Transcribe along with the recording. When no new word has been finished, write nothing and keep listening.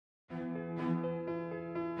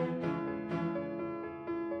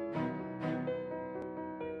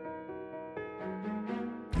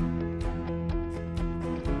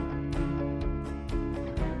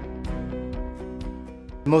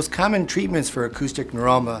most common treatments for acoustic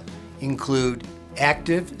neuroma include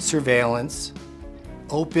active surveillance,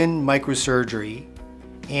 open microsurgery,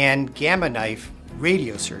 and gamma knife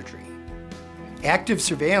radiosurgery. Active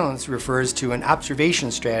surveillance refers to an observation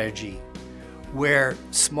strategy where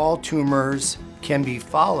small tumors can be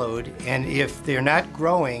followed, and if they're not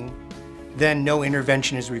growing, then no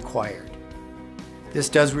intervention is required. This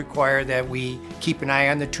does require that we keep an eye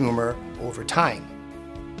on the tumor over time.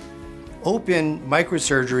 Open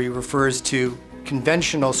microsurgery refers to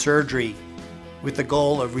conventional surgery with the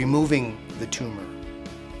goal of removing the tumor.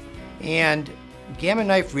 And gamma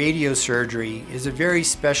knife radiosurgery is a very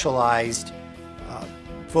specialized,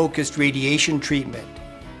 focused radiation treatment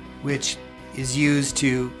which is used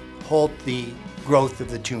to halt the growth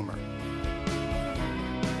of the tumor.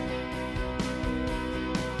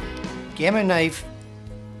 Gamma knife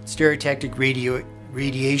stereotactic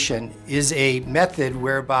radiation is a method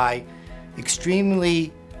whereby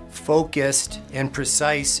extremely focused and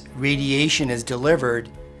precise radiation is delivered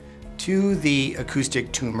to the acoustic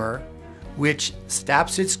tumor, which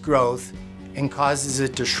stops its growth and causes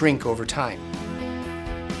it to shrink over time.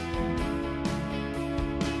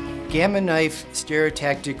 Gamma knife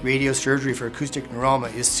stereotactic radiosurgery for acoustic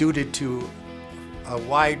neuroma is suited to a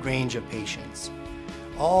wide range of patients.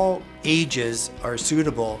 All ages are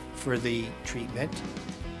suitable for the treatment.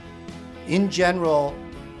 In general,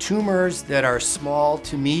 tumors that are small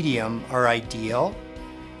to medium are ideal,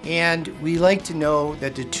 and we like to know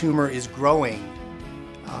that the tumor is growing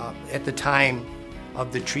at the time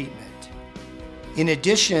of the treatment. In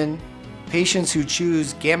addition, patients who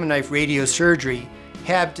choose gamma knife radiosurgery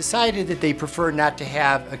have decided that they prefer not to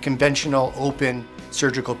have a conventional open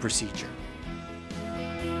surgical procedure.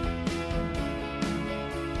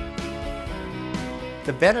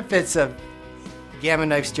 The benefits of gamma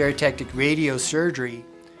knife stereotactic radiosurgery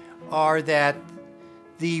are that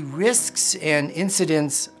the risks and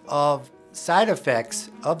incidence of side effects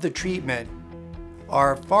of the treatment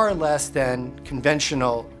are far less than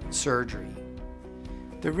conventional surgery.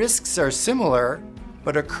 The risks are similar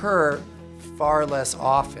but occur far less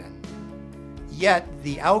often, yet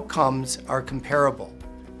the outcomes are comparable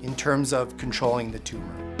in terms of controlling the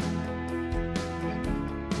tumor.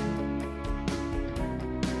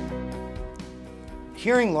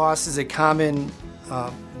 Hearing loss is a common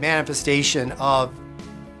manifestation of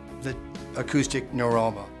the acoustic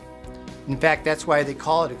neuroma. In fact, that's why they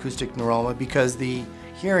call it acoustic neuroma, because the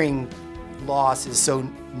hearing loss is so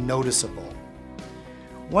noticeable.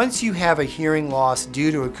 Once you have a hearing loss due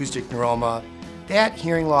to acoustic neuroma, that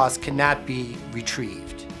hearing loss cannot be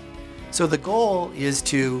retrieved. So the goal is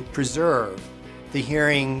to preserve the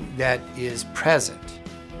hearing that is present.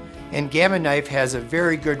 And gamma knife has a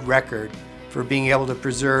very good record for being able to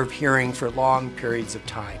preserve hearing for long periods of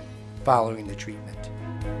time following the treatment.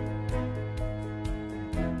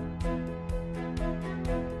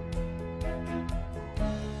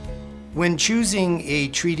 When choosing a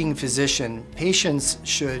treating physician, patients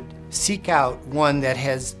should seek out one that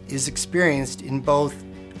is experienced in both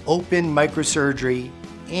open microsurgery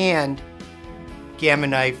and gamma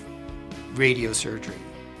knife radiosurgery.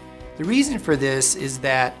 The reason for this is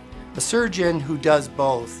that a surgeon who does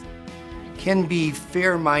both can be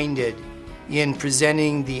fair-minded in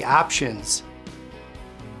presenting the options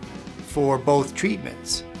for both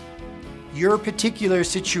treatments. Your particular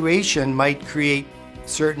situation might create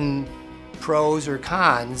certain pros or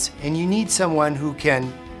cons, and you need someone who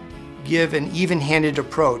can give an even-handed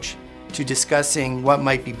approach to discussing what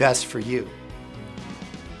might be best for you.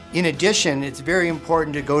 In addition, it's very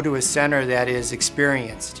important to go to a center that is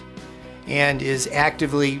experienced and is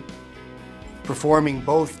actively performing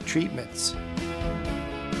both treatments.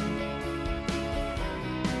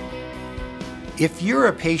 If you're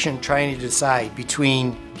a patient trying to decide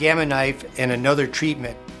between gamma knife and another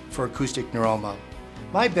treatment for acoustic neuroma,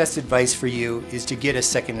 my best advice for you is to get a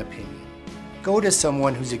second opinion. Go to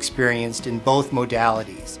someone who's experienced in both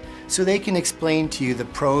modalities so they can explain to you the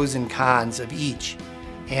pros and cons of each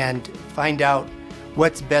and find out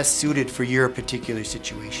what's best suited for your particular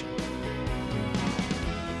situation.